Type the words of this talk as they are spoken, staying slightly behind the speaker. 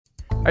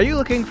Are you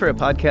looking for a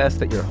podcast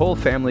that your whole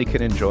family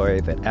can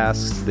enjoy that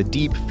asks the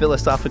deep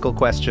philosophical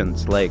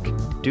questions like,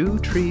 do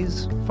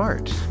trees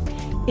fart?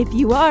 If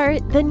you are,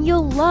 then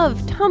you'll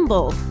love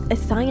Tumble, a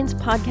science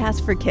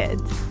podcast for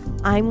kids.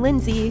 I'm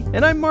Lindsay.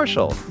 And I'm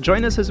Marshall.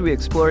 Join us as we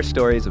explore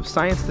stories of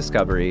science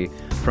discovery,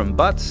 from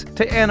butts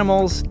to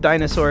animals,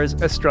 dinosaurs,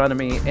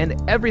 astronomy,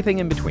 and everything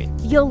in between.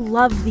 You'll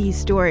love these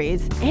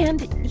stories,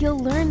 and you'll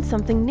learn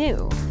something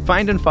new.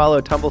 Find and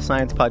follow Tumble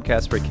Science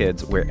Podcast for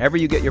Kids wherever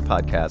you get your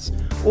podcasts,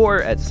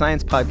 or at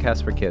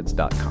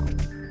sciencepodcastforkids.com.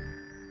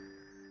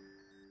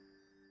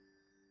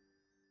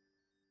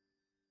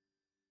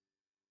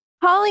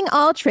 Calling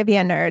all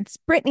trivia nerds,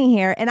 Brittany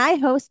here, and I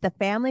host the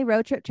Family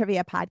Road Trip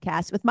Trivia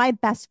Podcast with my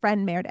best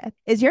friend Meredith.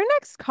 Is your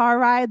next car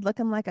ride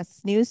looking like a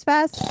snooze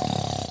fest?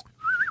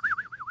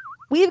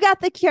 We've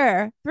got the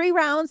cure. 3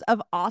 rounds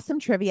of awesome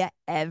trivia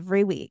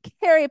every week.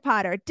 Harry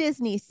Potter,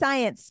 Disney,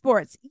 science,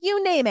 sports,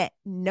 you name it.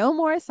 No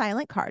more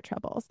silent car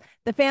troubles.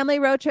 The Family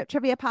Road Trip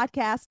Trivia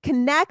Podcast.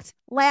 Connect,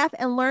 laugh,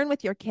 and learn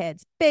with your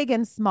kids, big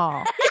and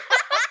small.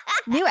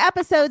 New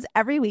episodes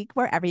every week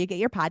wherever you get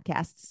your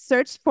podcasts.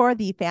 Search for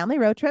the Family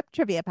Road Trip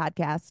Trivia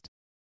Podcast.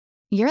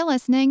 You're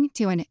listening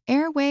to an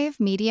Airwave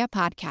Media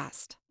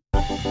Podcast.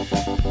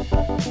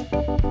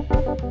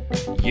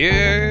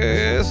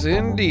 Yes,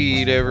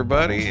 indeed,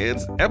 everybody.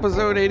 It's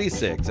episode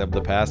 86 of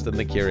The Past and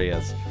the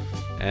Curious.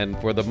 And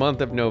for the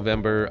month of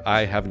November,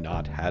 I have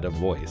not had a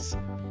voice.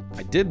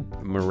 I did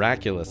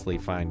miraculously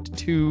find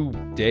 2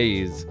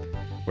 days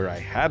where I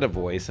had a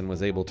voice and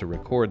was able to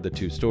record the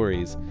 2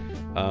 stories.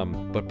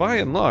 But by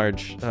and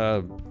large,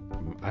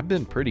 I've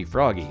been pretty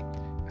froggy.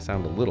 I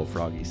sound a little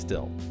froggy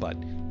still, but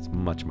it's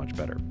much, much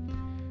better.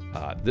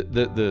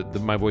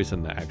 My voice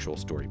in the actual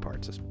story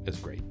parts is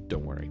great.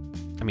 Don't worry.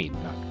 I mean,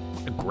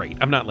 not great.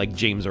 I'm not like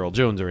James Earl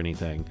Jones or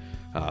anything,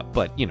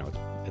 but you know,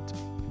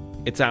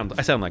 I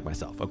sound like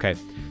myself. Okay,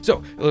 so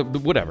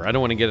whatever. I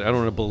don't want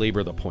to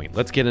belabor the point.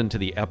 Let's get into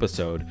the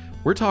episode.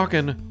 We're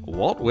talking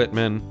Walt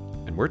Whitman,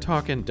 and we're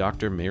talking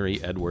Dr.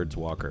 Mary Edwards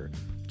Walker.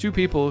 2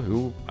 people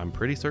who I'm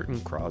pretty certain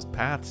crossed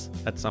paths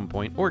at some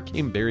point or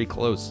came very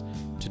close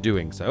to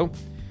doing so,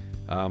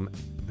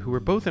 who were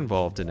both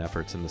involved in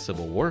efforts in the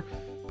Civil War,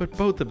 but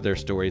both of their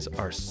stories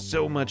are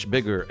so much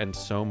bigger and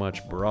so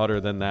much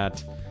broader than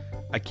that.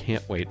 I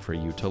can't wait for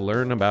you to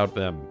learn about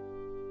them.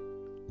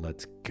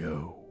 Let's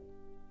go.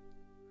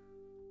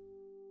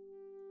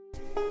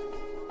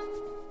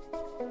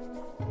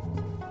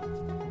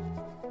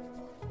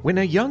 When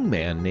a young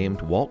man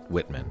named Walt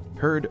Whitman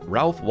heard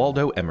Ralph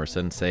Waldo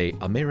Emerson say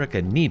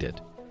America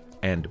needed,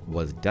 and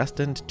was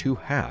destined to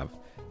have,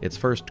 its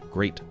first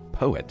great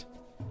poet,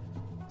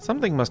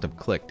 something must have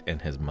clicked in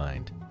his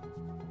mind.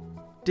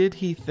 Did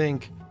he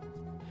think,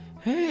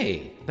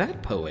 hey,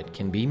 that poet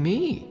can be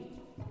me?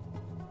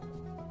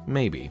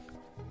 Maybe.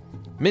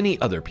 Many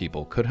other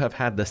people could have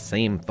had the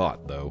same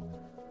thought, though.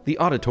 The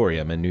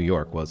auditorium in New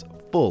York was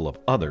full of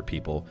other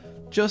people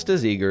just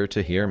as eager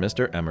to hear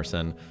Mr.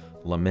 Emerson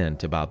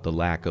lament about the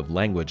lack of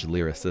language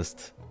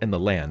lyricists in the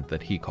land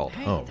that he called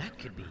home. That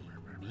could be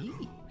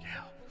me.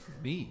 Yeah,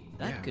 me.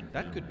 That could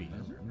be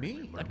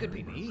me. That could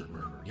be me.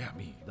 Yeah,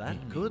 me. That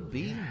could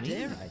be me.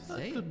 Dare I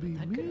say? That could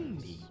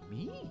be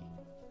me.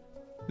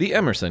 The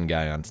Emerson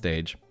guy on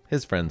stage,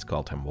 his friends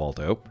called him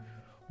Waldo,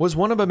 was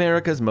one of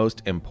America's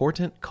most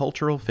important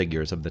cultural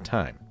figures of the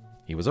time.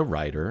 He was a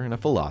writer and a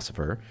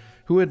philosopher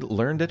who had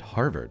learned at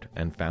Harvard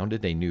and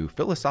founded a new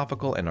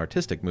philosophical and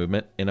artistic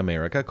movement in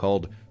America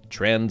called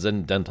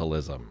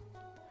Transcendentalism.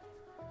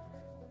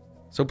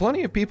 So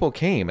plenty of people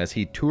came as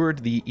he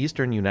toured the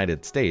eastern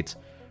United States,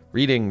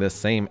 reading this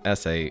same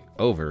essay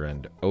over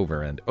and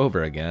over and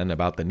over again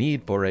about the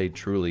need for a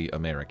truly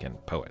American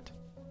poet.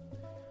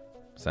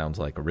 Sounds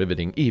like a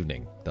riveting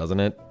evening, doesn't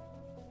it?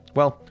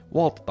 Well,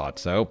 Walt thought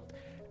so,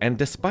 and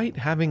despite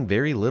having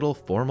very little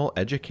formal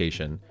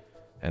education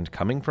and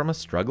coming from a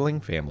struggling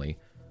family,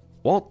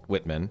 Walt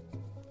Whitman,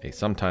 a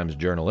sometimes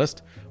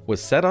journalist,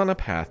 was set on a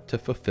path to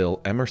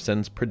fulfill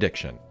Emerson's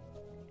prediction,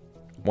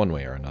 one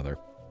way or another.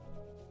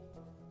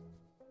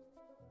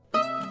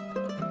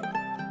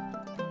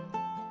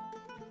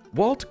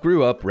 Walt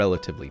grew up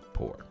relatively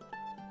poor,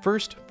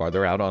 first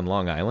farther out on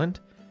Long Island,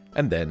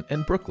 and then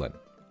in Brooklyn.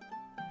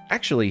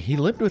 Actually, he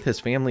lived with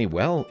his family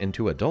well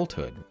into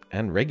adulthood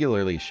and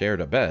regularly shared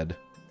a bed,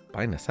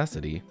 by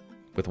necessity,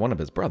 with one of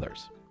his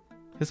brothers.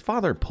 His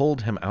father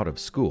pulled him out of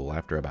school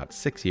after about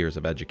 6 years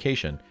of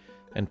education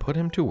and put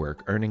him to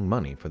work earning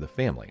money for the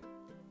family.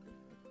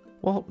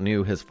 Walt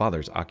knew his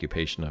father's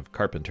occupation of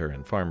carpenter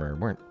and farmer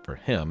weren't for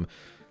him,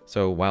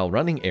 so while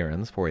running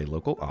errands for a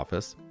local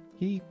office,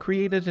 he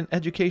created an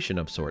education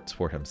of sorts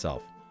for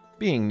himself.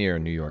 Being near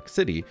New York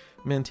City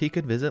meant he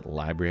could visit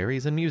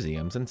libraries and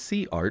museums and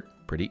see art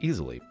pretty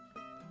easily.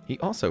 He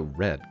also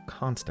read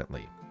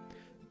constantly.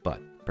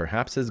 But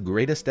perhaps his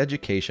greatest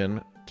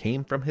education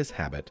came from his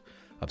habit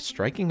of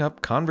striking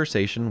up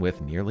conversation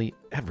with nearly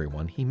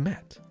everyone he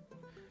met.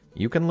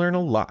 You can learn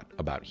a lot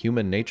about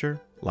human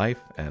nature,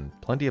 life, and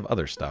plenty of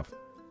other stuff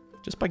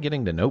just by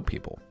getting to know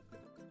people.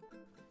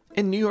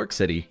 In New York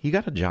City, he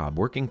got a job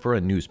working for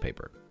a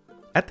newspaper.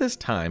 At this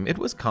time, it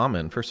was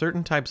common for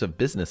certain types of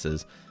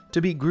businesses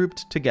to be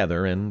grouped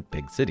together in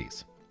big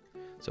cities.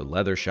 So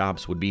leather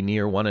shops would be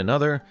near one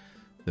another,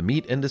 the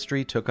meat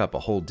industry took up a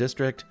whole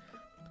district,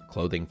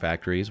 clothing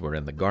factories were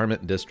in the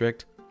garment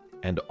district,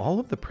 and all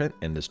of the print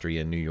industry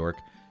in New York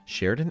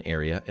shared an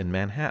area in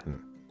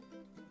Manhattan.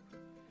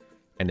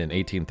 And in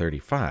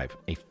 1835,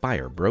 a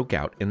fire broke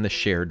out in the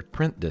shared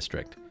print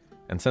district.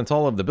 And since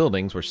all of the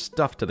buildings were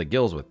stuffed to the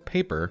gills with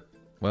paper,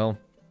 well,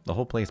 the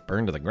whole place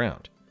burned to the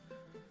ground.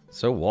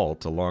 So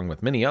Walt, along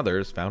with many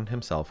others, found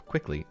himself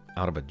quickly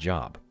out of a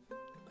job.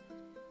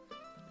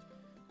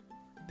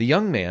 The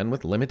young man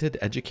with limited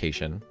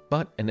education,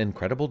 but an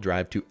incredible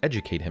drive to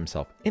educate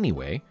himself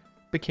anyway,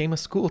 became a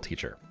school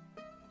teacher.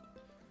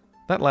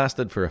 That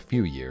lasted for a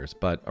few years,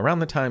 but around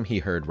the time he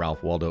heard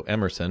Ralph Waldo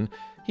Emerson,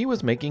 he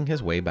was making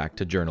his way back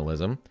to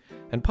journalism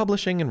and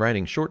publishing and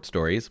writing short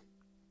stories,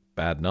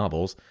 bad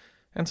novels,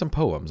 and some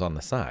poems on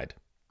the side.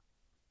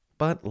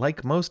 But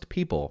like most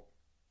people,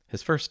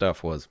 his first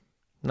stuff was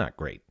not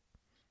great.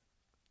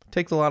 It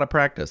takes a lot of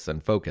practice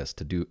and focus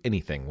to do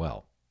anything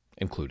well,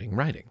 including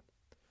writing.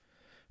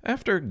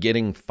 After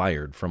getting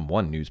fired from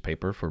one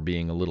newspaper for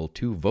being a little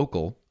too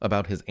vocal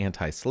about his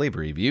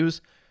anti-slavery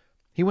views,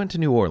 he went to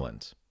New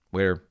Orleans,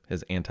 where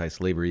his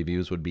anti-slavery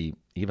views would be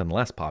even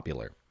less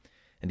popular,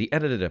 and he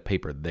edited a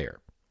paper there.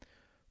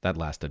 That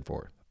lasted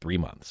for 3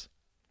 months.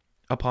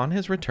 Upon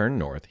his return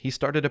north, he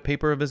started a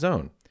paper of his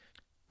own.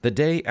 The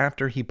day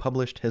after he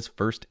published his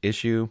first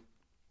issue,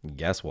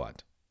 guess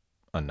what?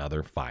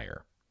 Another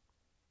fire.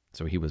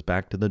 So he was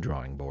back to the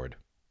drawing board.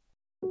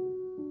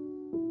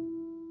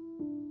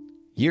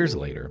 Years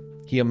later,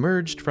 he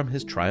emerged from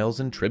his trials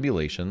and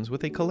tribulations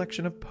with a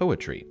collection of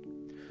poetry,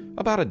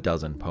 about a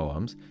dozen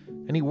poems,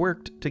 and he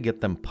worked to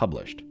get them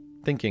published,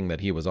 thinking that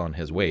he was on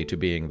his way to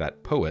being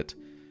that poet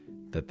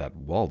that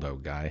Waldo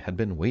guy had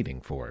been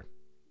waiting for.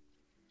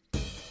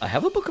 I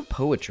have a book of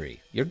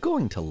poetry. You're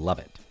going to love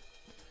it.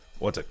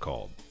 What's it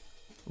called?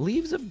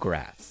 Leaves of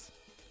Grass.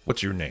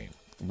 What's your name?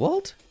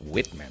 Walt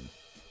Whitman.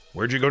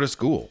 Where'd you go to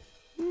school?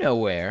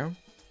 Nowhere,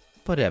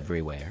 but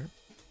everywhere.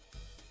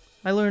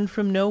 I learned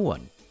from no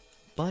one,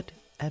 but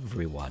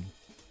everyone.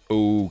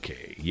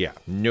 Okay, yeah,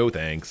 no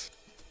thanks.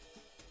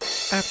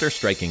 After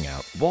striking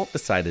out, Walt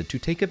decided to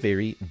take a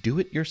very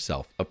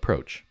do-it-yourself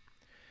approach.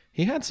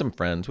 He had some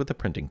friends with a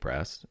printing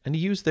press, and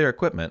he used their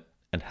equipment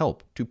and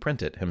help to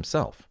print it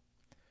himself.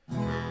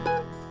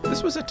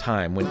 This was a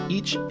time when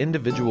each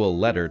individual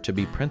letter to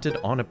be printed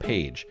on a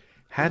page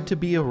had to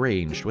be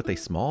arranged with a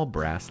small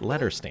brass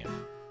letter stamp.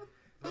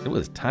 It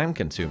was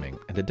time-consuming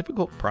and a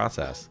difficult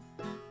process,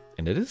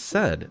 and it is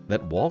said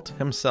that Walt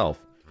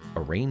himself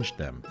arranged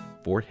them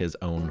for his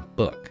own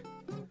book.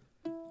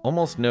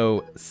 Almost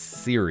no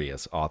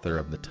serious author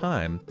of the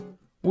time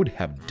would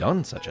have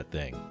done such a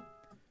thing,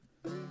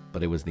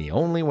 but it was the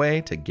only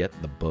way to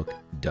get the book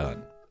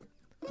done.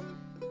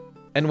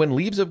 And when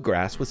Leaves of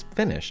Grass was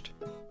finished,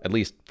 at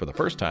least for the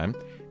first time,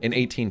 in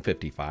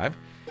 1855,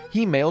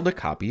 he mailed a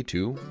copy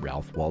to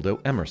Ralph Waldo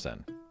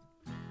Emerson.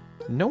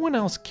 No one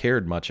else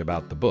cared much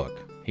about the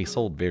book. He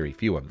sold very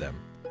few of them.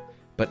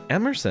 But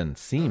Emerson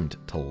seemed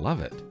to love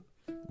it.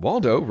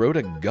 Waldo wrote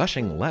a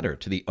gushing letter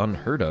to the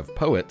unheard-of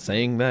poet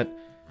saying that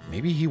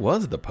maybe he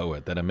was the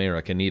poet that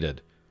America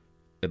needed.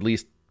 At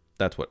least,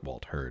 that's what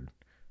Walt heard.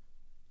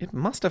 It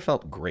must have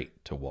felt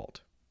great to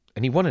Walt,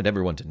 and he wanted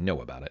everyone to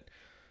know about it.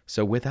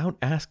 So without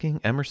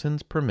asking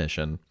Emerson's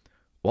permission,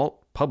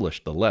 Walt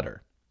published the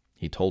letter.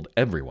 He told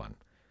everyone,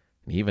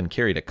 and he even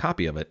carried a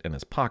copy of it in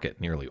his pocket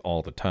nearly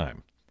all the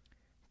time.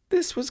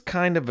 This was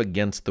kind of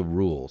against the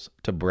rules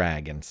to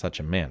brag in such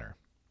a manner,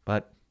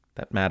 but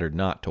that mattered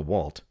not to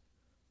Walt.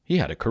 He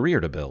had a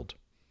career to build.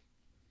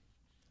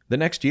 The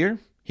next year,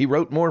 he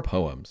wrote more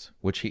poems,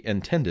 which he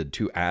intended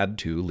to add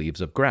to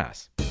Leaves of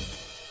Grass.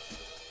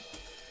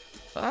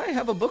 I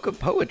have a book of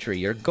poetry.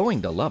 You're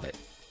going to love it.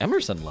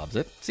 Emerson loves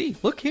it. See,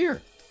 look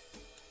here.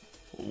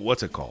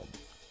 What's it called?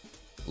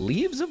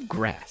 Leaves of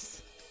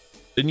Grass.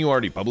 Didn't you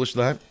already publish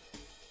that?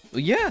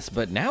 Yes,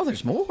 but now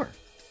there's more.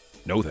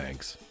 No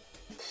thanks.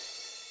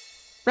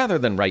 Rather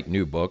than write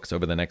new books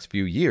over the next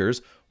few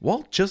years,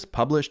 Walt just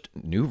published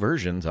new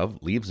versions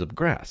of Leaves of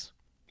Grass,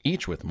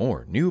 each with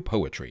more new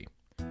poetry.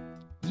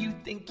 You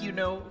think you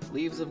know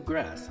Leaves of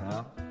Grass,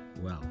 huh?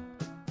 Well,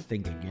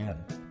 think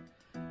again.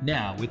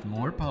 Now, with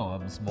more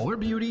poems, more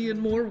beauty, and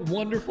more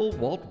wonderful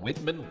Walt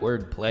Whitman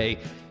wordplay.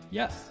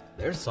 Yes,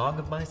 there's Song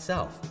of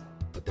Myself,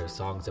 but there's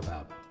songs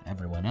about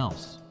everyone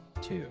else,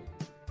 too.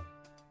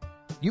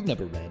 You've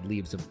never read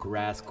Leaves of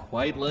Grass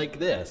quite like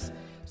this,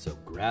 so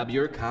grab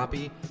your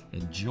copy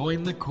and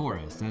join the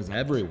chorus as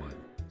everyone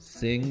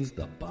sings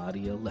the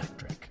body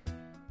electric.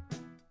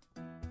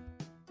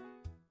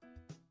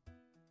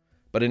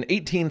 But in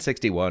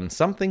 1861,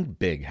 something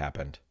big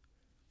happened.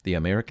 The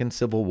American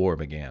Civil War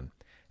began,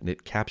 and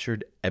it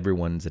captured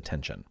everyone's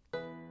attention.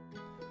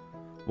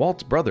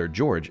 Walt's brother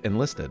George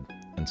enlisted,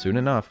 and soon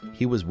enough,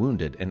 he was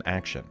wounded in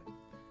action.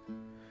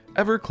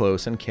 Ever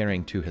close and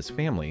caring to his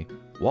family,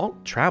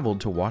 Walt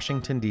traveled to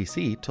Washington,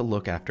 D.C. to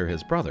look after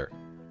his brother,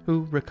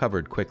 who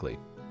recovered quickly.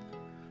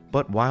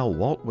 But while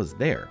Walt was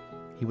there,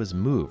 he was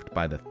moved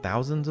by the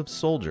thousands of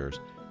soldiers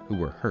who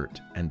were hurt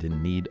and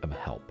in need of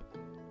help.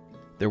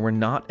 There were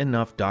not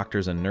enough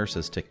doctors and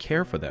nurses to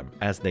care for them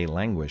as they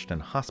languished in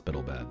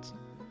hospital beds.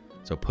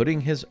 So putting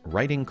his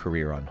writing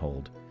career on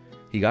hold,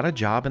 he got a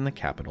job in the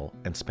capital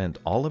and spent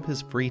all of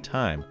his free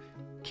time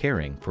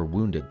caring for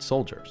wounded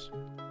soldiers.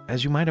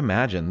 As you might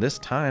imagine, this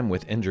time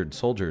with injured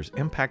soldiers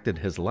impacted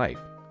his life,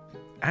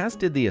 as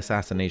did the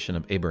assassination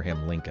of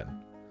Abraham Lincoln.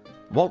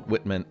 Walt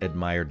Whitman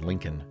admired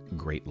Lincoln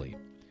greatly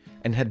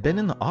and had been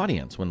in the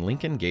audience when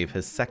Lincoln gave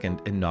his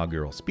second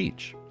inaugural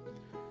speech.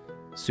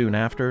 Soon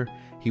after,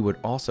 he would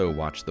also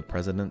watch the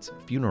president's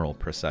funeral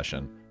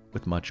procession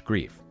with much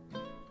grief.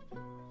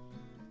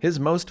 His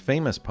most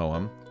famous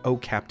poem, "O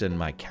Captain,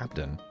 My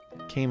Captain,"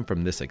 came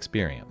from this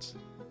experience.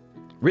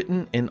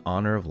 Written in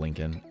honor of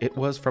Lincoln, it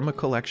was from a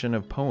collection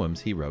of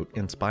poems he wrote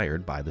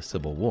inspired by the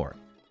Civil War.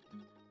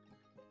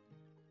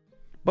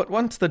 But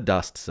once the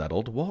dust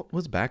settled, Walt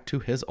was back to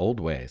his old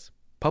ways,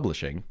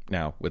 publishing,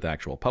 now with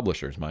actual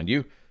publishers, mind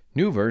you,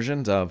 new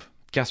versions of,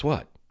 guess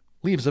what?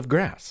 Leaves of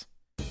Grass.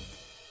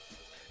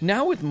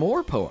 Now with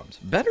more poems,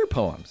 better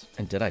poems.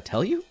 And did I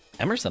tell you?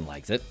 Emerson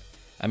likes it.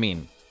 I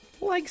mean,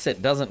 likes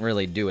it doesn't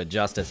really do it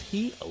justice.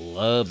 He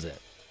loves it.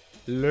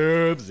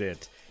 Loves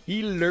it.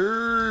 He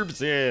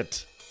loves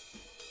it.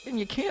 And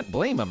you can't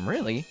blame him,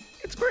 really.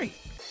 It's great.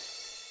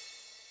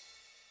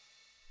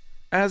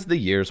 As the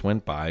years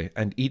went by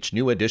and each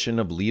new edition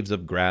of Leaves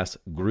of Grass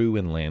grew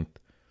in length,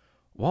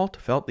 Walt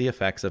felt the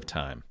effects of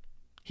time.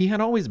 He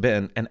had always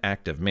been an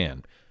active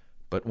man,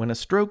 but when a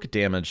stroke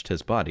damaged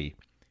his body,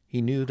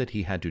 he knew that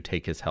he had to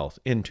take his health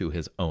into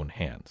his own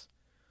hands.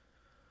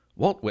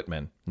 Walt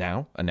Whitman,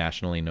 now a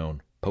nationally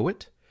known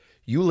poet,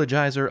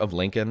 eulogizer of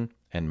Lincoln,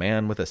 and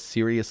man with a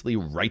seriously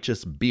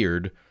righteous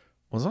beard,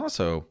 was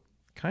also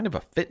kind of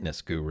a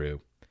fitness guru.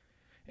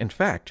 In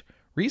fact,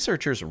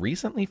 researchers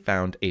recently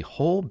found a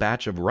whole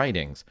batch of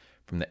writings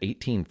from the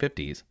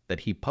 1850s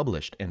that he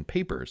published in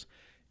papers,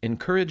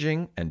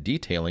 encouraging and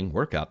detailing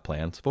workout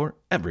plans for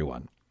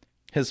everyone.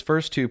 His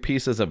first two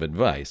pieces of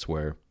advice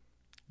were,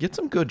 get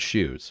some good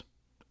shoes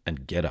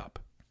and get up.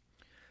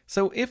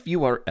 So if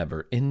you are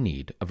ever in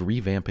need of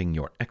revamping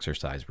your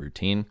exercise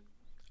routine,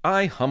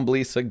 I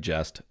humbly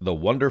suggest the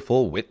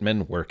wonderful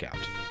Whitman workout.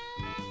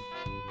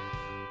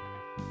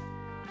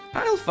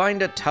 I'll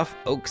find a tough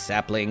oak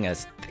sapling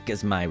as thick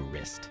as my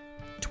wrist,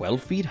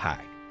 12 feet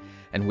high,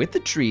 and with the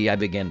tree I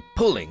begin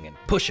pulling and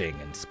pushing,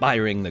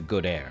 inspiring the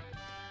good air.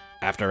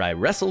 After I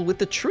wrestle with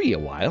the tree a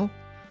while,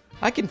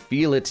 I can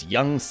feel its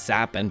young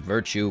sap and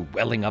virtue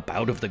welling up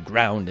out of the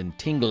ground and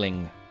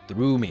tingling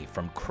through me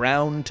from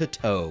crown to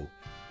toe.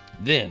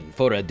 Then,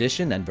 for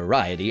addition and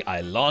variety,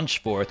 I launch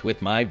forth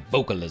with my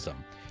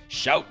vocalism.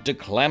 Shout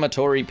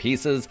declamatory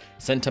pieces,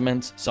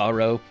 sentiments,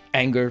 sorrow,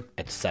 anger,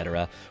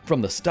 etc.,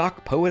 from the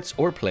stock poets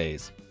or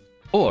plays.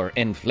 Or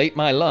inflate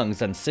my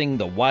lungs and sing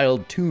the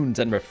wild tunes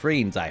and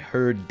refrains I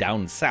heard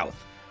down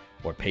south,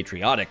 or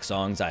patriotic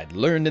songs I'd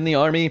learned in the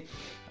army.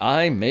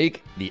 I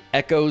make the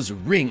echoes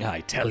ring, I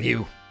tell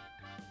you.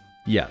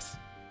 Yes,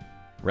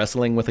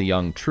 wrestling with a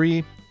young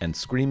tree and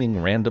screaming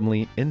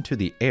randomly into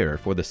the air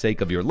for the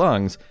sake of your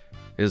lungs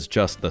is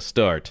just the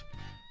start.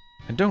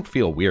 And don't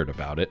feel weird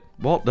about it.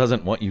 Walt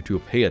doesn't want you to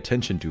pay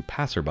attention to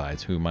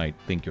passerbys who might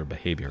think your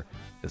behavior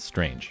is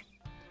strange.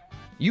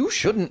 You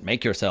shouldn't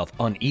make yourself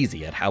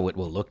uneasy at how it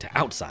will look to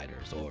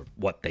outsiders or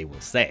what they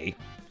will say.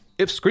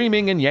 If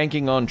screaming and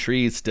yanking on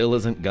trees still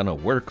isn't gonna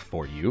work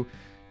for you,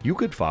 you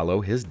could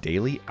follow his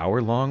daily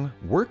hour-long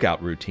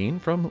workout routine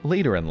from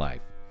later in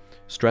life.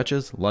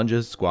 Stretches,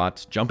 lunges,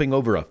 squats, jumping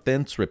over a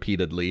fence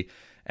repeatedly,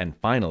 and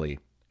finally,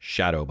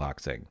 shadow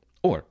boxing.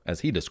 Or,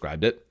 as he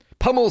described it,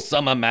 pummel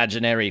some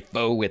imaginary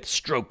foe with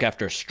stroke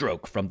after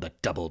stroke from the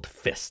doubled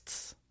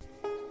fists.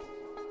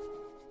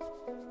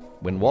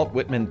 When Walt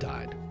Whitman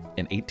died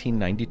in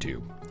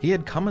 1892, he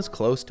had come as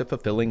close to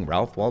fulfilling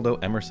Ralph Waldo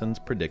Emerson's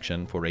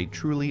prediction for a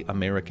truly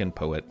American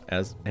poet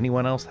as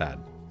anyone else had.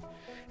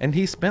 And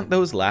he spent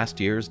those last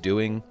years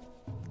doing,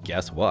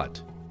 guess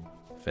what?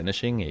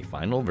 Finishing a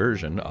final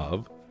version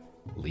of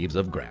Leaves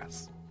of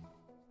Grass.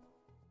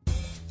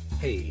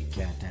 Hey,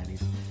 cat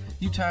daddies.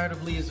 You tired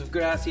of Leaves of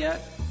Grass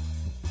yet?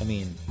 I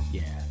mean,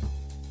 yeah,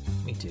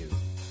 me too,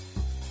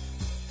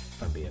 if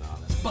I'm being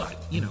honest. But,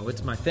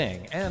 it's my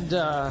thing, and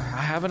I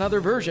have another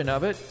version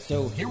of it,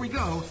 so here we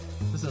go.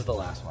 This is the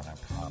last one, I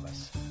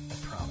promise.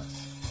 I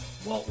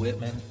promise. Walt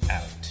Whitman,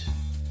 out.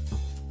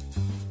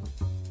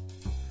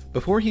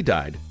 Before he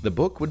died, the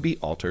book would be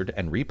altered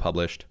and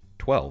republished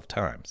 12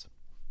 times.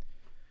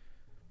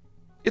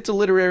 It's a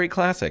literary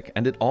classic,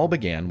 and it all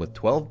began with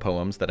 12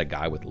 poems that a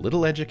guy with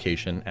little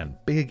education and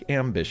big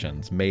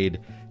ambitions made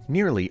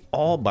nearly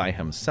all by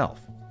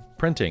himself,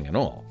 printing and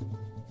all.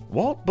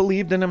 Walt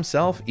believed in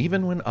himself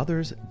even when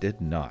others did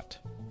not.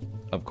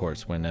 Of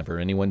course, whenever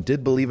anyone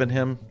did believe in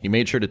him, he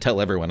made sure to tell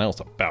everyone else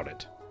about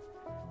it.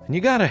 And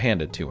you gotta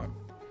hand it to him.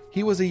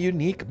 He was a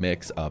unique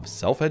mix of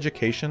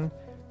self-education,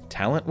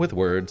 talent with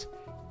words,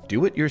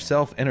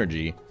 do-it-yourself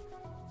energy,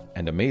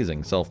 and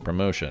amazing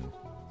self-promotion.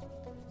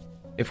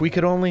 If we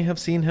could only have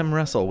seen him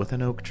wrestle with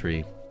an oak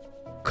tree.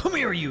 Come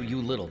here,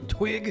 you little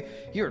twig.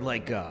 You're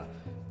like,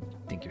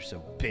 think you're so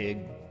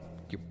big.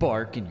 Your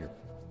bark and your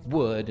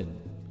wood and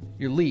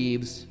your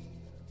leaves.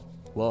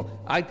 Well,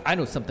 I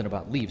know something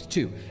about leaves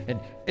too,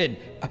 and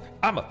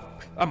I'm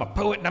a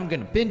poet, and I'm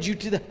gonna bend you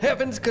to the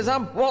heavens, 'cause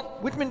I'm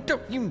Walt Whitman.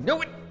 Don't you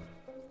know it?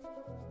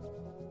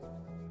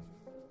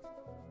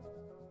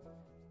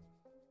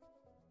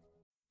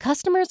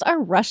 Customers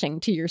are rushing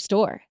to your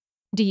store.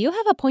 Do you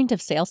have a point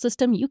of sale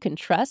system you can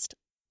trust?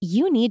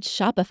 You need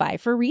Shopify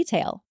for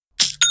retail.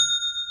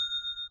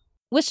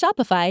 With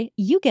Shopify,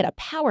 you get a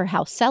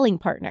powerhouse selling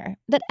partner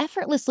that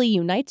effortlessly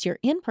unites your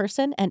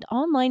in-person and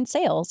online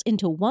sales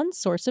into one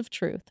source of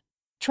truth.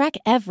 Track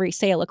every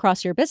sale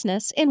across your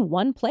business in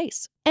one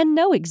place and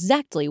know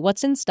exactly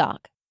what's in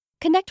stock.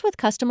 Connect with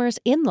customers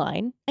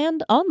in-line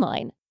and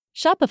online.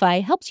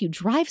 Shopify helps you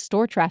drive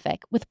store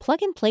traffic with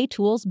plug-and-play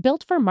tools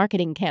built for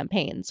marketing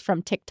campaigns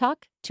from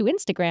TikTok to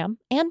Instagram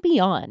and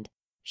beyond.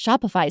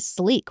 Shopify's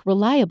sleek,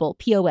 reliable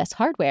POS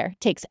hardware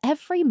takes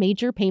every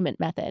major payment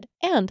method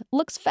and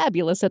looks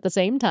fabulous at the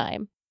same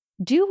time.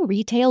 Do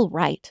retail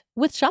right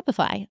with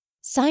Shopify.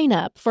 Sign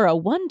up for a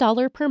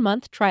 $1 per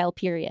month trial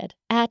period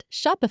at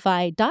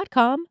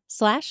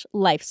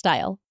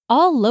shopify.com/lifestyle,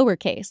 all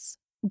lowercase.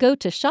 Go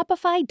to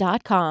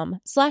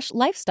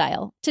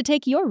shopify.com/lifestyle to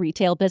take your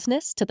retail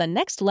business to the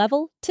next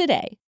level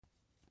today.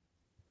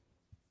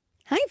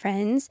 Hi,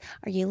 friends.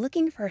 Are you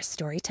looking for a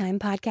storytime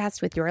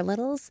podcast with your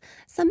littles?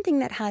 Something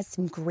that has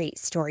some great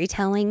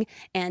storytelling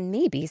and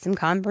maybe some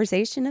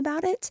conversation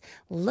about it?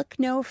 Look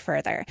no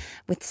further.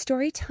 With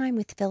Storytime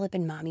with Philip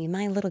and Mommy,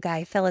 my little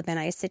guy Philip and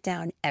I sit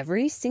down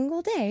every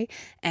single day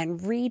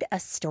and read a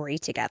story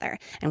together.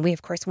 And we,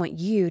 of course, want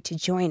you to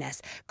join us.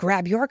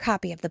 Grab your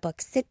copy of the book,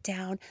 sit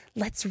down,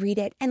 let's read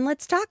it, and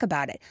let's talk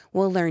about it.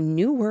 We'll learn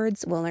new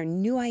words, we'll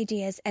learn new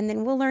ideas, and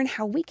then we'll learn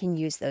how we can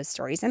use those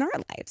stories in our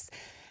lives.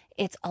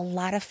 It's a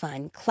lot of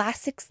fun.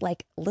 Classics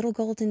like Little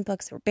Golden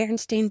Books or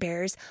Berenstain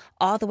Bears,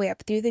 all the way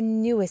up through the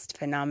newest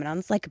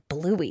phenomenons like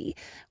Bluey.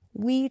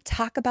 We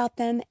talk about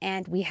them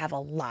and we have a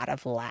lot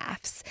of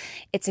laughs.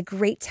 It's a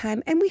great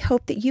time and we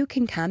hope that you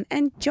can come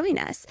and join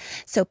us.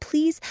 So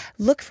please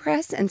look for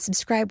us and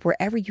subscribe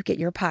wherever you get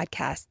your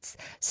podcasts.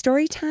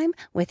 Storytime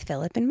with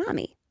Philip and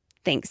Mommy.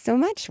 Thanks so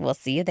much. We'll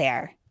see you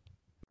there.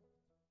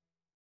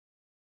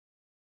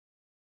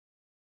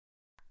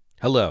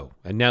 Hello,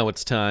 and now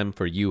it's time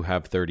for You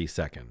Have 30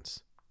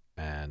 Seconds.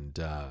 And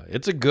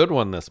it's a good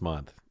one this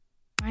month.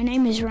 My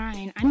name is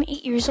Ryan. I'm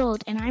 8 years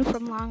old, and I'm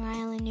from Long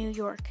Island, New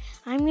York.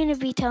 I'm going to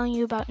be telling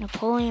you about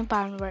Napoleon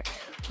Bonaparte,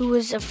 who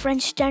was a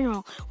French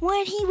general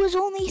when he was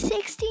only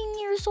 16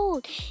 years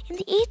old. In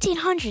the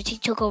 1800s, he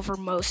took over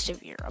most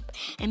of Europe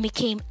and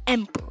became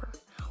emperor.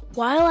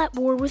 While at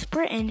war with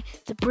Britain,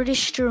 the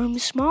British drew him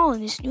small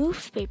in his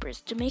newspapers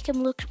to make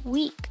him look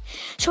weak.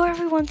 So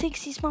everyone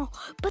thinks he's small,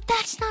 but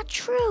that's not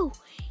true.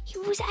 He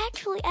was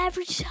actually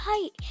average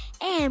height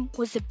and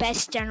was the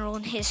best general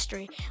in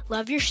history.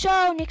 Love your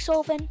show, Nick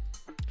Sullivan.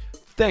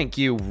 Thank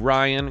you,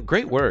 Ryan.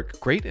 Great work.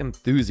 Great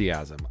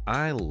enthusiasm.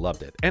 I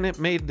loved it. And it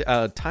made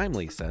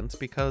timely sense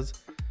because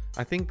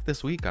I think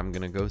this week I'm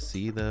going to go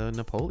see the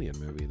Napoleon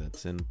movie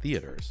that's in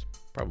theaters.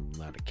 Probably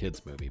not a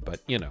kid's movie, but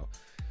you know.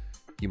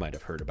 You might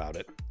have heard about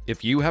it.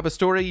 If you have a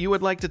story you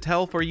would like to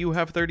tell for You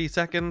Have 30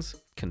 Seconds,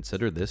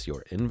 consider this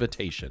your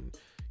invitation.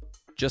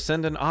 Just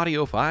send an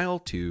audio file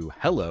to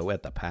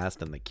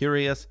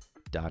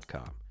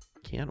hello@thepastandthecurious.com.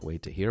 Can't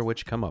wait to hear what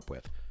you come up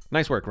with.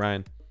 Nice work,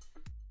 Ryan.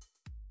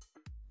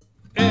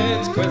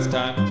 It's quiz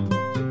time.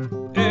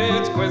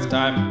 It's quiz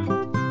time.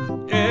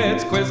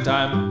 It's quiz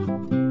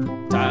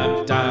time.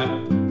 Time.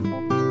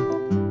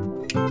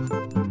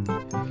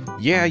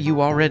 Yeah,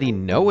 you already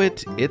know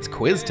it. It's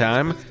quiz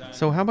time.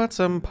 So how about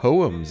some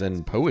poems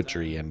and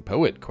poetry and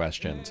poet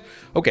questions?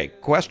 Okay,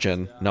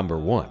 question number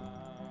 1.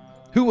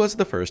 Who was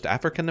the first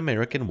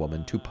African-American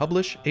woman to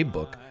publish a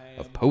book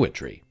of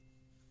poetry?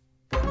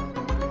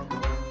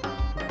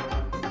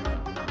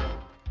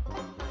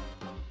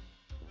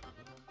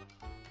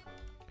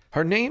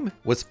 Her name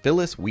was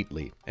Phyllis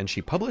Wheatley, and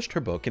she published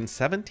her book in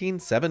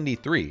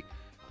 1773,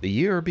 the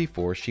year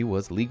before she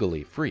was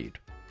legally freed.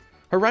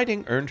 Her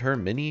writing earned her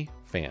many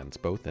fans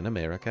both in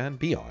America and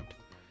beyond.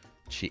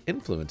 She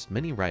influenced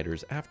many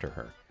writers after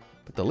her,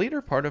 but the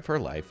later part of her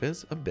life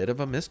is a bit of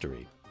a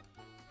mystery.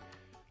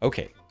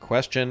 Okay,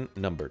 question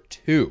number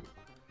 2.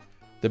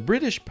 The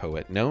British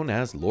poet known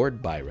as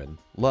Lord Byron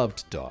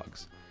loved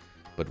dogs,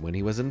 but when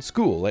he was in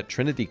school at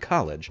Trinity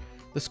College,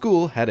 the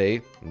school had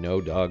a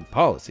no-dog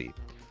policy.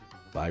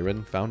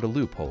 Byron found a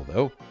loophole,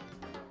 though.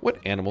 What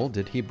animal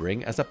did he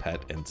bring as a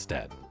pet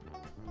instead?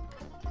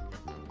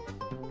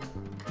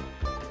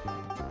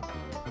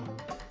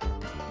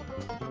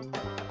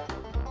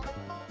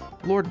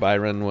 Lord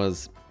Byron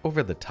was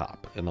over the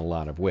top in a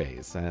lot of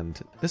ways, and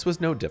this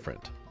was no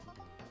different.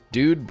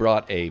 Dude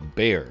brought a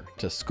bear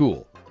to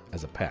school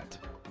as a pet.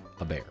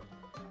 A bear.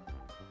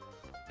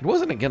 It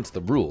wasn't against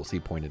the rules, he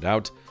pointed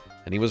out,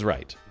 and he was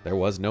right. There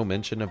was no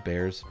mention of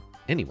bears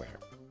anywhere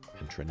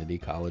in Trinity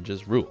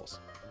College's rules.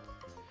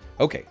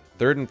 Okay,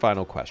 third and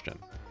final question.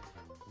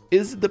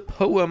 Is the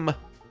poem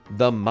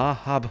The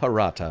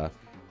Mahabharata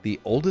the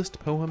oldest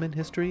poem in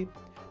history,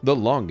 the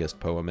longest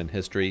poem in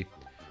history,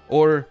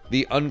 or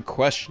the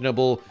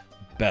unquestionable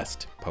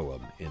best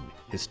poem in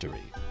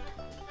history?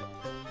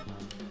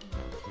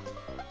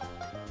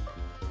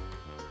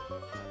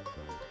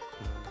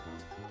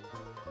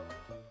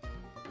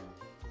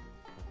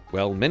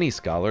 Well, many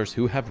scholars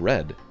who have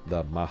read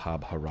the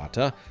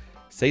Mahabharata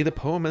say the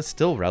poem is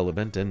still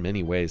relevant in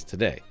many ways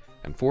today,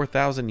 and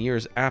 4,000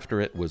 years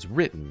after it was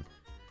written.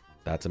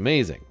 That's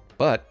amazing,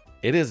 but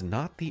it is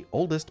not the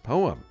oldest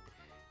poem.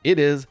 It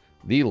is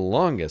the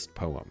longest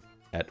poem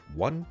at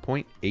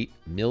 1.8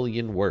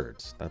 million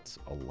words. That's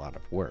a lot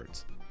of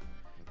words.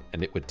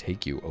 And it would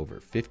take you over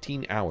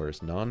 15 hours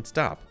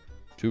nonstop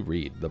to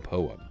read the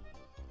poem.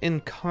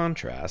 In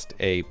contrast,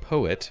 a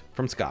poet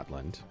from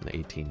Scotland in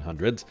the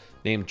 1800s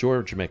named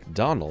George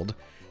MacDonald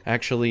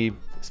actually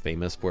is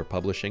famous for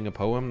publishing a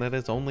poem that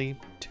is only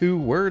 2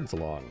 words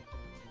long.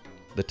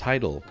 The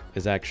title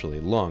is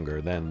actually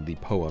longer than the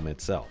poem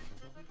itself.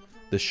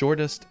 The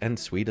Shortest and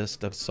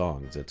Sweetest of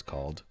Songs, it's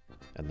called,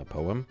 and the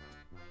poem,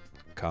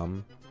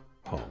 Come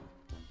Home.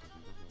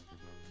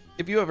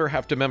 If you ever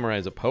have to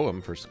memorize a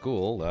poem for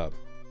school, that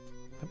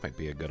might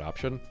be a good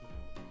option.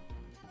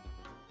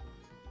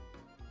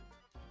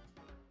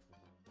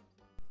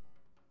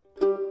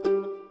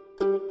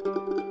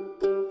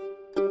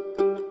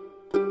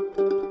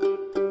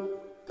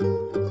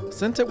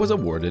 Since it was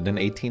awarded in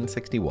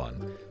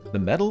 1861, the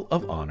Medal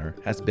of Honor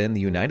has been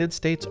the United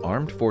States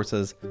Armed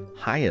Forces'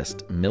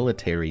 highest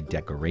military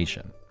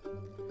decoration.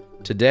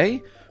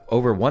 Today,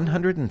 over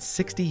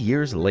 160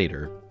 years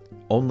later,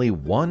 only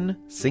one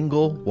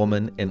single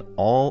woman in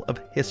all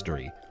of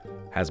history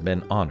has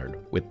been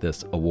honored with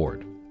this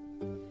award.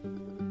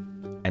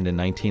 And in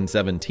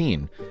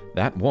 1917,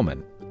 that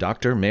woman,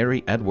 Dr.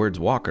 Mary Edwards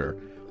Walker,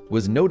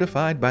 was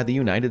notified by the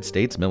United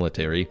States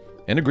military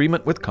in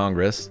agreement with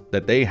Congress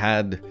that they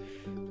had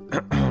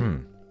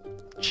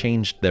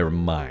changed their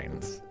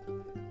minds,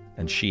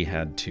 and she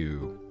had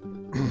to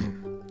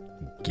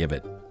give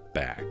it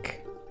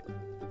back.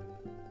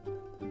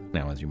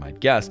 Now, as you might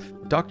guess,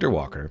 Dr.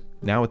 Walker,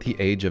 now at the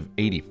age of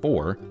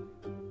 84,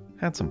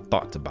 had some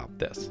thoughts about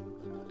this.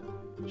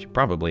 She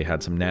probably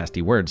had some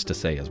nasty words to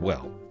say as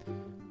well.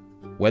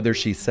 Whether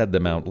she said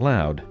them out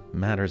loud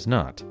matters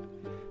not,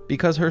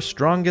 because her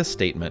strongest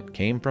statement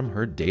came from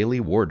her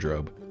daily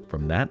wardrobe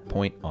from that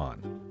point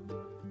on.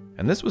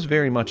 And this was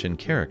very much in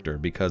character,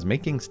 because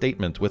making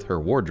statements with her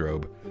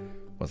wardrobe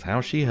was how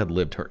she had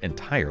lived her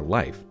entire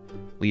life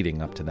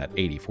leading up to that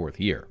 84th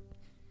year.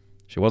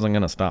 She wasn't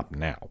going to stop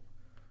now.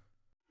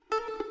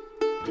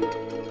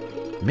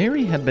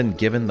 Mary had been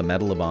given the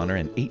Medal of Honor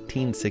in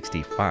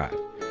 1865,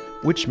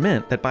 which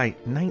meant that by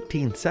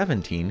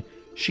 1917,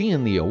 she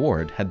and the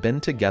award had been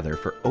together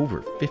for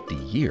over 50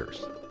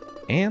 years.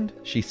 And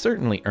she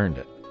certainly earned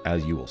it,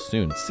 as you will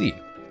soon see.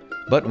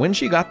 But when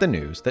she got the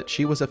news that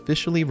she was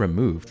officially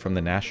removed from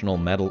the National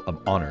Medal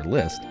of Honor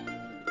list,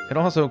 it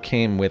also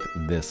came with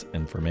this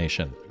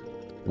information.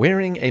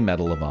 Wearing a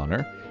Medal of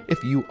Honor,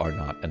 if you are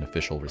not an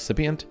official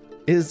recipient,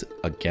 is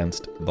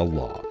against the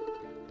law.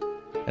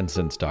 And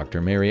since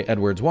Dr. Mary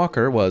Edwards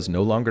Walker was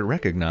no longer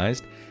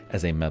recognized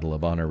as a Medal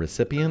of Honor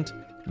recipient,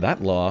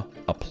 that law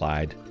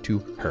applied to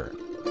her.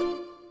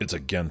 It's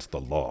against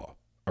the law.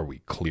 Are we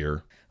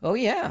clear? Oh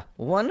yeah,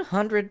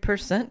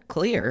 100%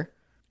 clear.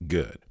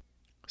 Good.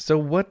 So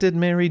what did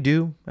Mary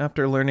do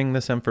after learning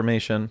this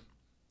information?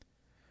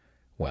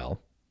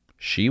 Well,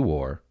 she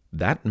wore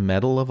that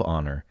Medal of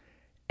Honor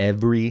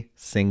every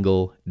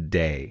single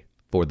day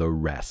for the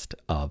rest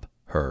of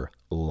her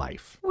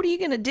life. What are you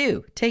going to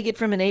do? Take it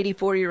from an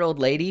 84-year-old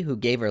lady who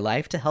gave her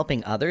life to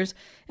helping others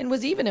and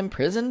was even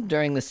imprisoned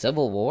during the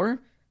Civil War?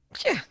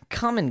 Yeah,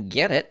 come and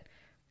get it.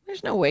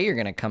 There's no way you're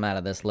going to come out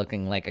of this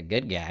looking like a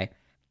good guy.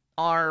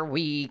 Are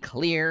we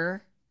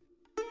clear?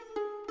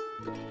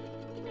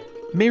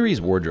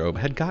 Mary's wardrobe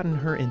had gotten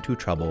her into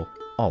trouble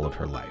all of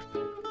her life.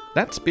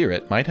 That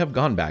spirit might have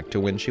gone back to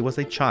when she was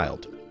a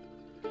child,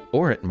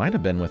 or it might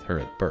have been with her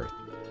at birth.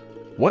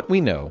 What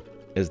we know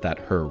is that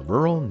her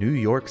rural New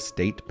York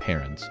State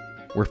parents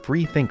were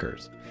free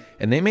thinkers,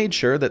 and they made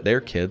sure that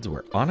their kids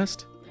were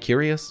honest,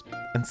 curious,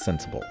 and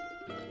sensible.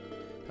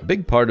 A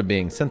big part of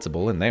being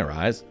sensible in their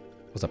eyes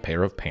was a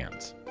pair of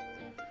pants.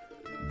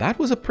 That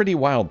was a pretty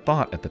wild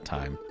thought at the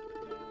time.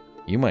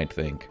 You might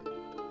think,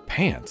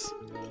 pants?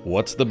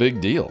 What's the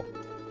big deal?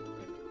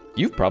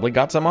 You've probably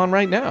got some on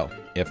right now.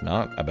 If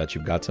not, I bet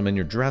you've got some in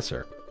your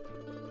dresser.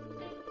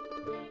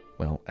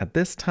 Well, at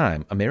this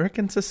time,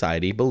 American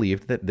society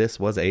believed that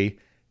this was a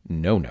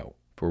no-no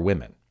for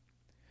women.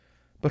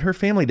 But her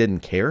family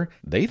didn't care.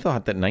 They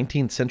thought that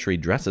 19th century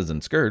dresses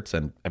and skirts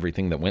and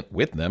everything that went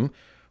with them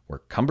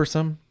were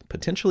cumbersome,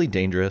 potentially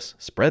dangerous,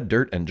 spread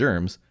dirt and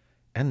germs,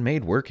 and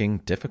made working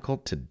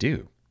difficult to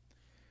do.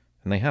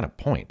 And they had a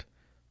point.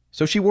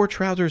 So she wore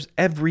trousers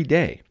every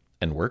day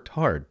and worked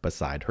hard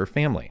beside her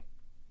family.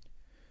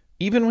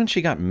 Even when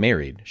she got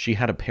married, she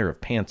had a pair of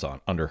pants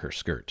on under her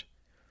skirt.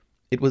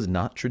 It was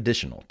not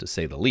traditional, to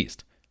say the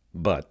least,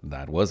 But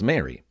that was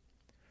Mary.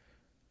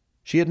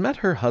 She had met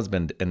her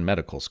husband in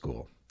medical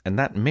school, and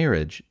that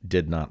marriage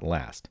did not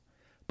last.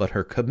 But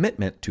her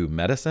commitment to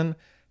medicine,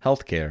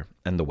 healthcare,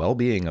 and the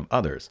well-being of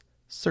others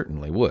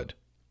certainly would.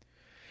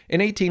 In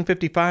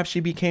 1855, she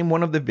became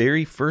one of the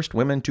very first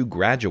women to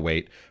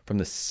graduate from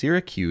the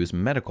Syracuse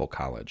Medical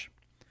College.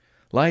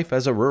 Life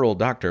as a rural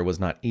doctor was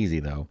not easy,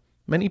 though.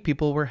 Many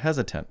people were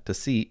hesitant to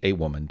see a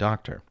woman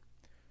doctor.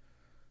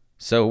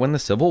 So when the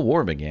Civil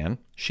War began,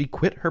 she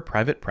quit her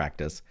private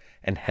practice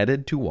and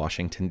headed to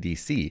Washington,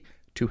 D.C.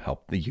 to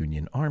help the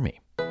Union Army.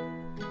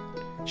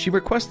 She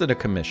requested a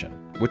commission,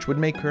 which would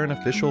make her an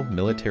official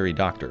military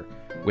doctor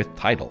with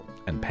title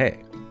and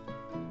pay.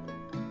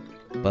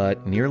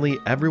 But nearly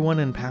everyone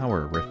in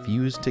power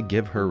refused to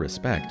give her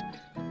respect,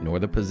 nor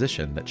the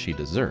position that she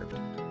deserved.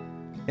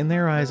 In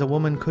their eyes, a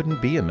woman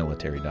couldn't be a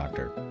military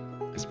doctor,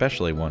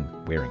 especially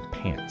one wearing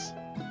pants.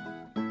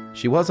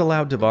 She was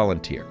allowed to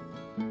volunteer,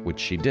 which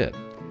she did.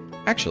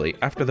 Actually,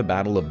 after the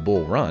Battle of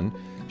Bull Run,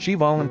 she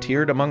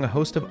volunteered among a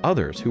host of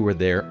others who were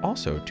there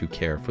also to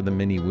care for the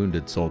many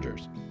wounded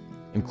soldiers,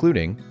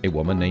 including a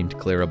woman named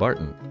Clara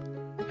Barton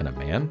and a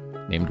man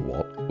named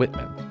Walt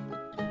Whitman.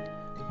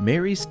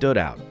 Mary stood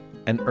out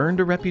and earned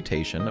a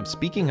reputation of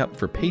speaking up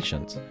for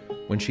patients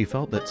when she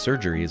felt that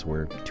surgeries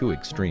were too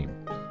extreme,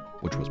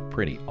 which was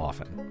pretty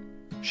often.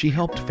 She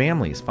helped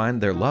families find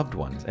their loved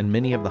ones in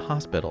many of the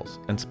hospitals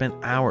and spent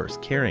hours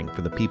caring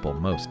for the people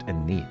most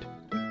in need.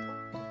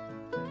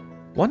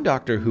 One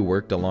doctor who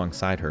worked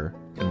alongside her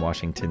in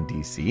Washington,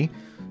 D.C.,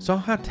 saw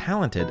how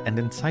talented and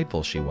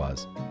insightful she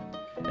was.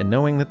 And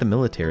knowing that the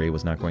military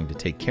was not going to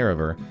take care of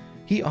her,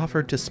 he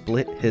offered to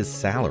split his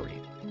salary.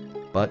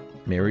 But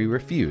Mary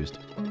refused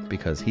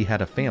because he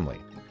had a family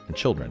and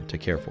children to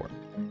care for.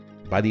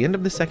 By the end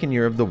of the second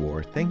year of the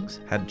war, things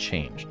had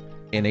changed.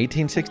 In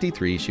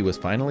 1863, she was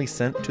finally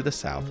sent to the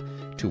South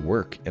to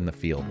work in the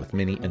field with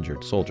many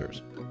injured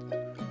soldiers.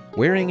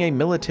 Wearing a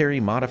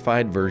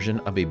military-modified version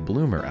of a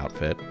bloomer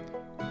outfit,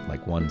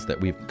 like ones that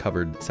we've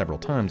covered several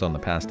times on The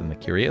Past and the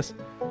Curious,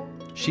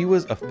 she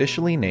was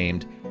officially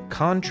named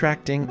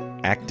Contracting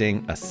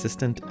Acting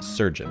Assistant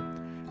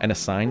Surgeon and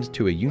assigned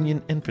to a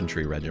Union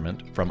infantry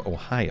regiment from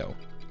Ohio.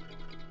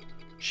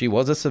 She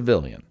was a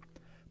civilian,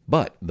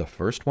 but the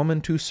first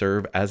woman to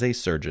serve as a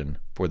surgeon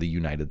for the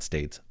United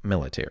States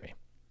military.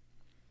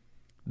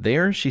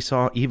 There she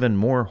saw even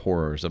more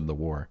horrors of the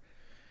war,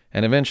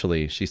 and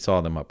eventually she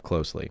saw them up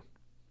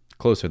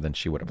closer than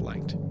she would have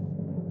liked.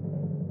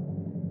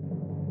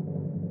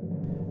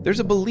 There's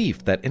a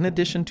belief that in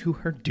addition to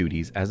her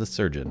duties as a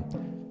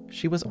surgeon,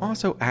 she was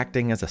also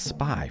acting as a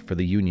spy for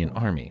the Union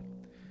Army,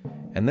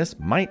 and this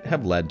might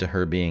have led to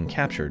her being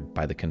captured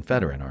by the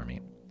Confederate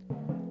Army.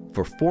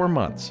 For 4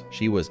 months,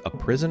 she was a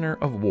prisoner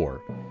of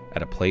war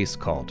at a place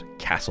called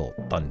Castle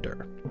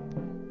Thunder,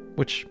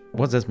 which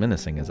was as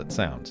menacing as it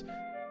sounds.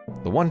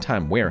 The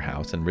one-time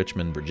warehouse in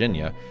Richmond,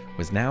 Virginia,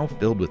 was now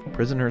filled with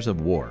prisoners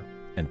of war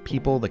and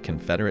people the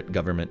Confederate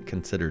government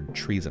considered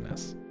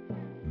treasonous.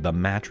 The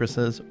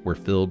mattresses were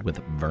filled with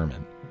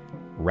vermin.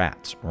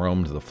 Rats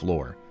roamed the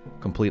floor,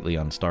 completely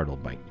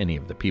unstartled by any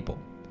of the people.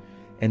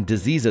 And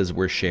diseases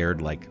were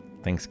shared like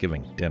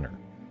Thanksgiving dinner.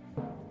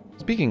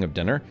 Speaking of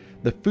dinner,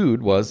 the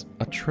food was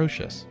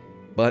atrocious.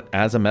 But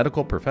as a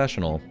medical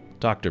professional,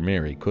 Dr.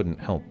 Mary couldn't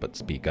help but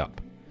speak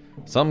up.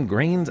 Some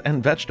grains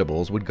and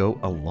vegetables would go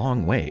a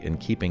long way in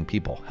keeping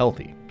people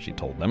healthy, she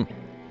told them.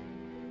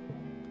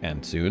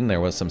 And soon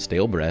there was some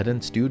stale bread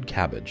and stewed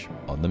cabbage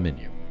on the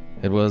menu.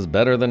 It was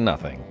better than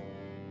nothing.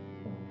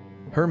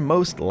 Her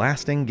most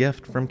lasting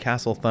gift from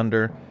Castle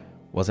Thunder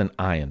was an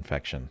eye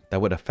infection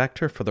that would affect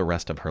her for the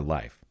rest of her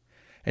life.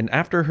 And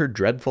after her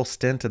dreadful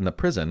stint in the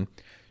prison,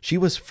 she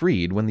was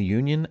freed when the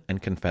Union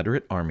and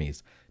Confederate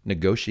armies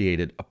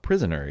negotiated a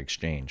prisoner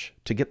exchange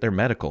to get their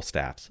medical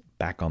staffs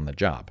back on the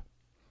job.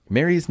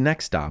 Mary's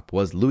next stop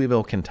was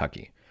Louisville,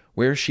 Kentucky,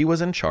 where she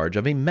was in charge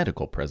of a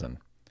medical prison.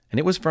 And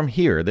it was from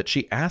here that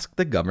she asked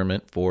the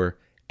government for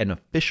an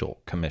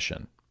official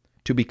commission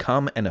to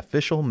become an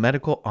official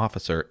medical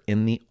officer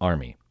in the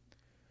Army.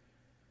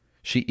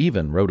 She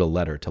even wrote a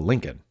letter to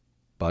Lincoln,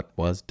 but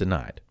was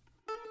denied.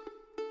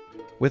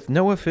 With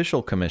no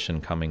official commission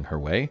coming her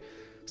way,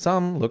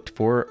 some looked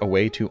for a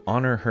way to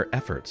honor her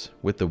efforts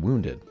with the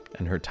wounded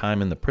and her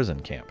time in the prison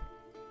camp.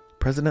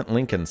 President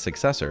Lincoln's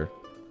successor,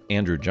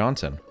 Andrew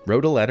Johnson,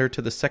 wrote a letter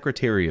to the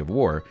Secretary of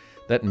War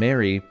that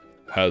Mary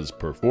has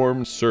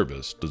performed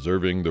service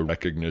deserving the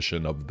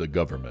recognition of the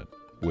government,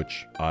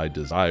 which I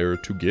desire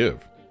to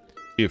give,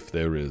 if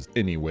there is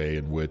any way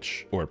in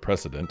which, or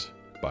precedent,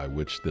 by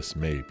which this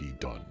may be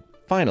done.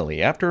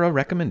 Finally, after a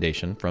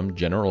recommendation from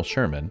General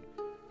Sherman,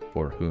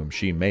 for whom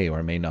she may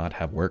or may not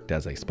have worked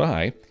as a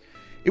spy,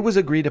 it was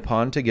agreed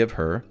upon to give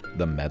her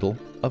the Medal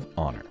of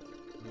Honor.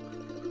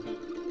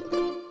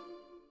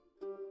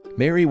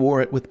 Mary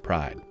wore it with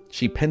pride.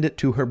 She pinned it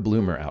to her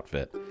bloomer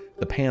outfit,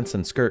 the pants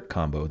and skirt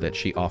combo that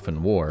she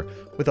often wore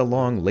with a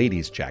long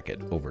ladies' jacket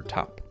over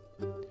top.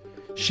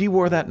 She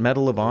wore that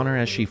Medal of Honor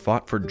as she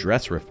fought for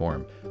dress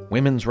reform,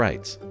 women's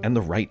rights, and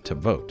the right to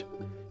vote.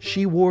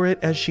 She wore it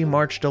as she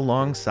marched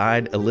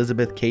alongside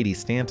Elizabeth Cady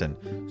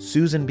Stanton,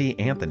 Susan B.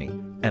 Anthony,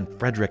 and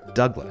Frederick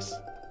Douglass.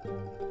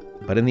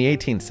 But in the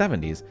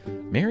 1870s,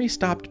 Mary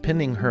stopped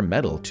pinning her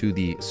medal to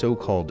the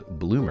so-called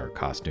bloomer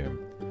costume.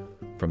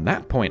 From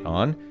that point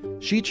on,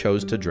 she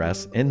chose to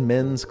dress in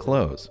men's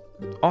clothes,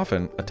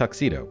 often a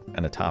tuxedo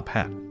and a top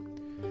hat.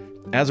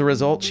 As a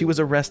result, she was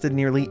arrested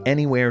nearly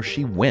anywhere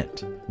she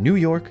went, New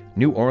York,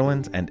 New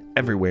Orleans, and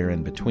everywhere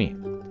in between.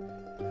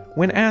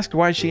 When asked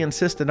why she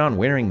insisted on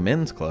wearing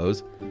men's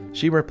clothes,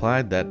 she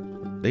replied that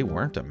they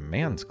weren't a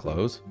man's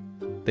clothes,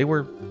 they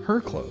were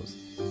her clothes.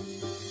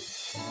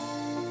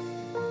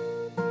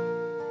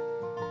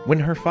 When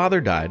her father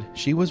died,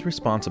 she was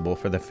responsible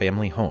for the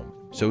family home,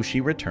 so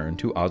she returned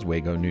to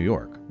Oswego, New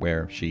York,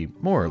 where she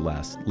more or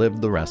less lived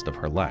the rest of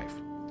her life.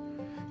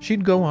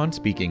 She'd go on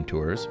speaking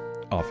tours,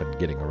 often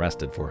getting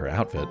arrested for her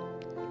outfit,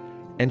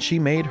 and she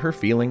made her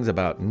feelings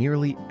about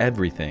nearly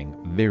everything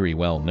very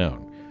well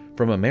known,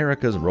 from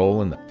America's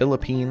role in the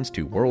Philippines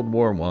to World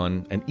War I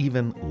and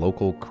even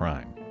local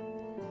crime.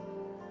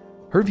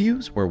 Her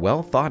views were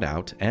well thought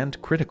out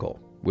and critical,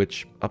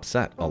 which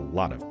upset a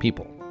lot of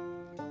people.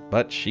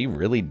 But she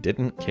really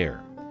didn't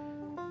care.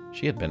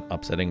 She had been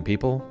upsetting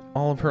people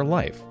all of her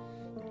life.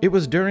 It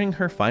was during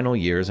her final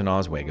years in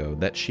Oswego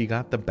that she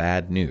got the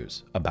bad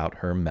news about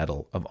her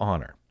Medal of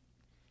Honor.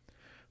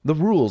 The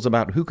rules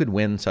about who could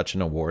win such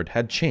an award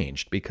had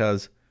changed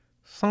because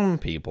some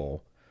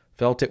people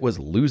felt it was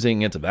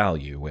losing its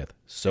value with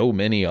so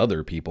many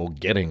other people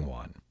getting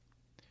one.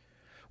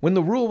 When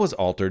the rule was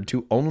altered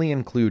to only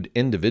include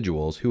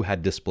individuals who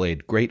had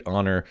displayed great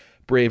honor,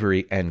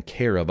 bravery, and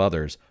care of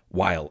others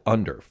while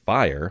under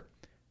fire,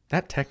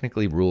 that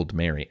technically ruled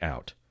Mary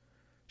out.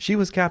 She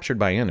was captured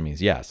by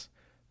enemies, yes,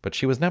 but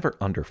she was never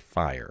under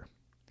fire.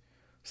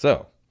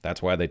 So,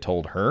 that's why they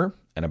told her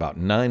and about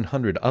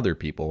 900 other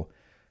people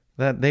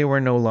that they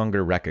were no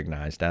longer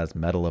recognized as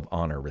Medal of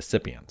Honor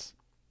recipients.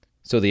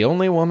 So the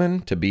only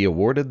woman to be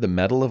awarded the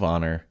Medal of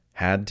Honor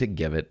had to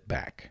give it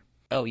back.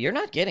 Oh, you're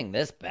not getting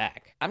this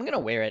back. I'm gonna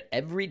wear it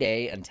every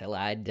day until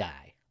I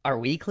die. Are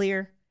we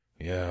clear?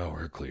 Yeah,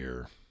 we're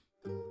clear.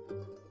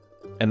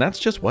 And that's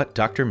just what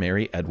Dr.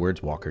 Mary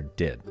Edwards Walker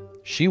did.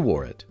 She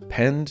wore it,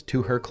 pinned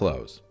to her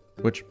clothes,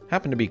 which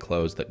happened to be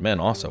clothes that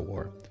men also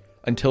wore,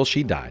 until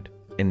she died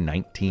in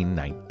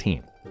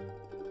 1919.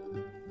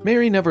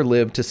 Mary never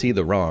lived to see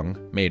the wrong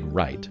made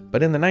right,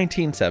 but in the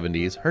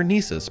 1970s, her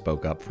nieces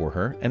spoke up for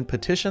her and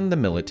petitioned the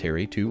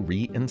military to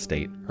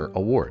reinstate her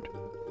award.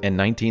 In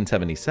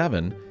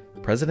 1977,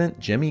 President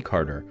Jimmy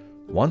Carter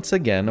once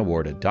again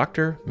awarded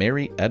Dr.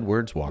 Mary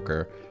Edwards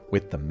Walker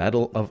with the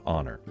Medal of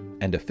Honor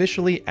and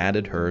officially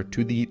added her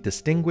to the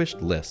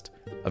distinguished list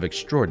of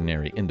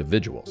extraordinary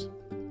individuals.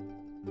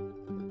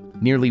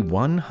 Nearly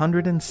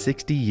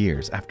 160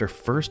 years after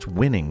first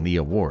winning the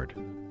award,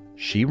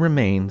 she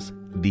remains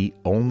the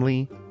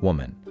only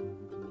woman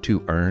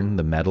to earn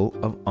the Medal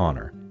of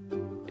Honor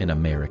in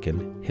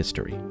American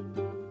history.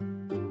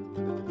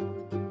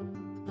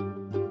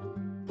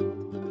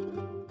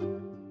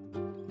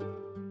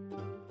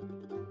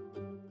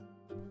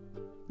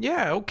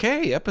 Yeah,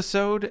 okay,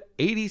 episode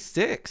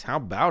 86. How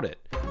about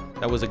it?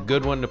 That was a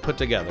good one to put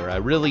together. I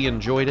really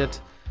enjoyed it.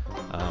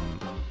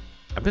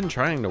 I've been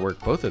trying to work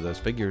both of those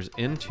figures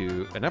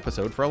into an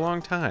episode for a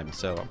long time,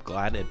 so I'm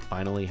glad it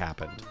finally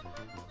happened.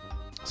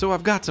 So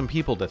I've got some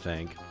people to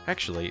thank,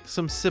 actually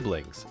some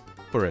siblings,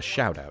 for a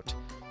shout out.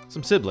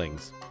 Some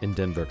siblings in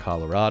Denver,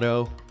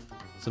 Colorado.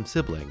 Some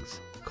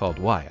siblings called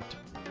Wyatt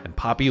and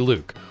Poppy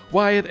Luke.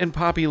 Wyatt and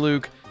Poppy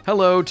Luke,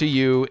 hello to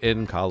you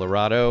in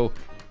Colorado.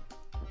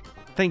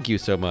 Thank you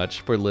so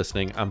much for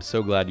listening. I'm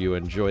so glad you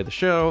enjoy the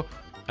show.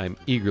 I'm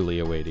eagerly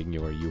awaiting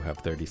your You Have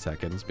 30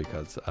 Seconds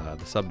because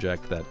the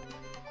subject that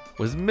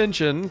was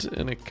mentioned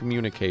in a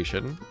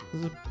communication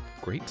is a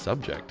great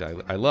subject.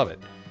 I love it.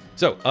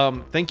 So,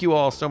 thank you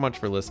all so much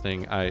for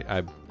listening.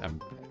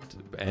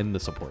 And the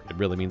support. It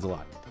really means a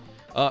lot.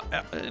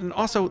 And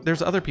also,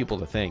 there's other people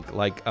to thank,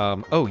 like,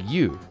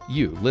 you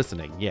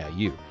listening. Yeah,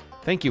 you.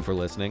 Thank you for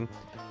listening.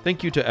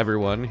 Thank you to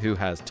everyone who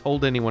has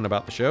told anyone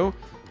about the show,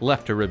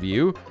 left a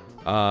review,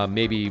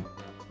 maybe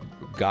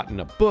gotten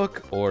a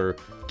book or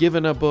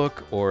given a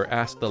book or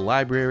asked the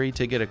library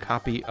to get a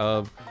copy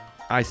of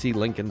I See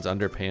Lincoln's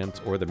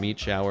Underpants or The Meat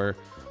Shower,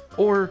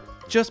 or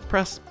just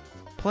press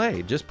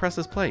play. Just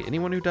presses play.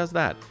 Anyone who does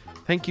that,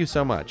 thank you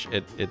so much.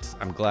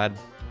 I'm glad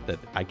that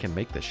I can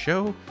make this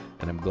show,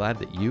 and I'm glad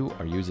that you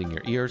are using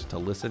your ears to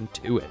listen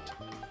to it.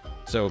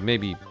 So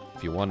maybe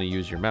if you want to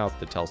use your mouth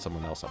to tell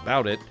someone else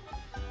about it,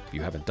 if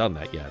you haven't done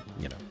that yet,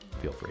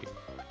 feel free.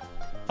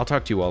 I'll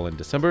talk to you all in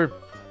December.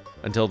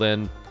 Until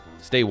then,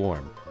 stay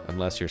warm,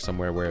 unless you're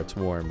somewhere where it's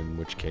warm, in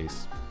which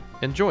case,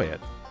 enjoy it.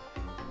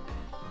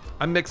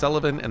 I'm Mick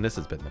Sullivan, and this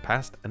has been The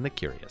Past and the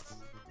Curious.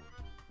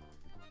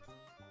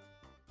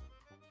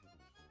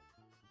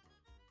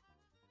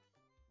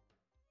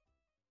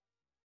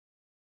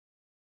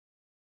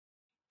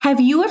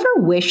 Have you ever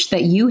wished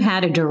that you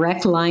had a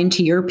direct line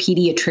to your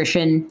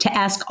pediatrician to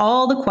ask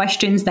all the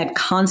questions that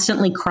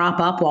constantly crop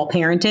up while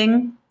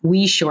parenting?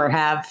 We sure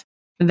have.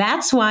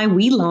 That's why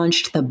we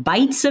launched the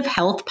Bites of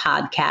Health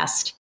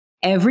podcast.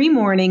 Every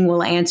morning,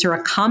 we'll answer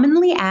a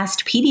commonly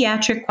asked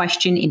pediatric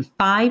question in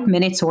 5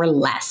 minutes or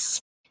less.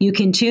 You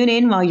can tune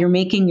in while you're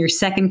making your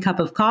second cup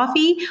of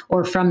coffee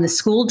or from the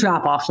school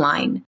drop-off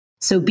line.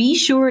 So be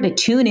sure to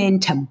tune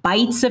in to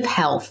Bites of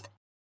Health,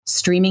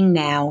 streaming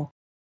now.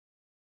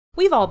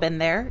 We've all been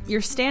there. You're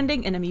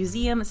standing in a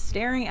museum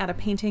staring at a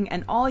painting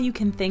and all you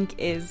can think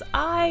is,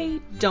 I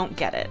don't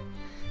get it.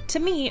 To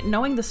me,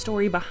 knowing the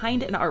story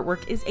behind an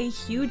artwork is a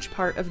huge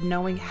part of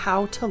knowing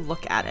how to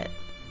look at it.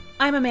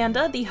 I'm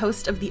Amanda, the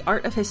host of the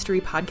Art of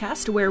History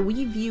podcast, where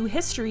we view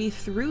history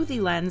through the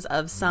lens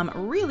of some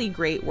really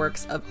great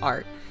works of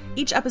art.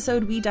 Each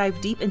episode, we dive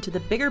deep into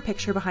the bigger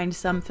picture behind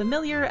some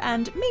familiar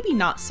and maybe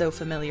not so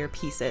familiar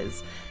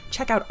pieces.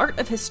 Check out Art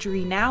of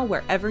History now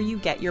wherever you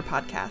get your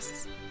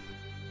podcasts.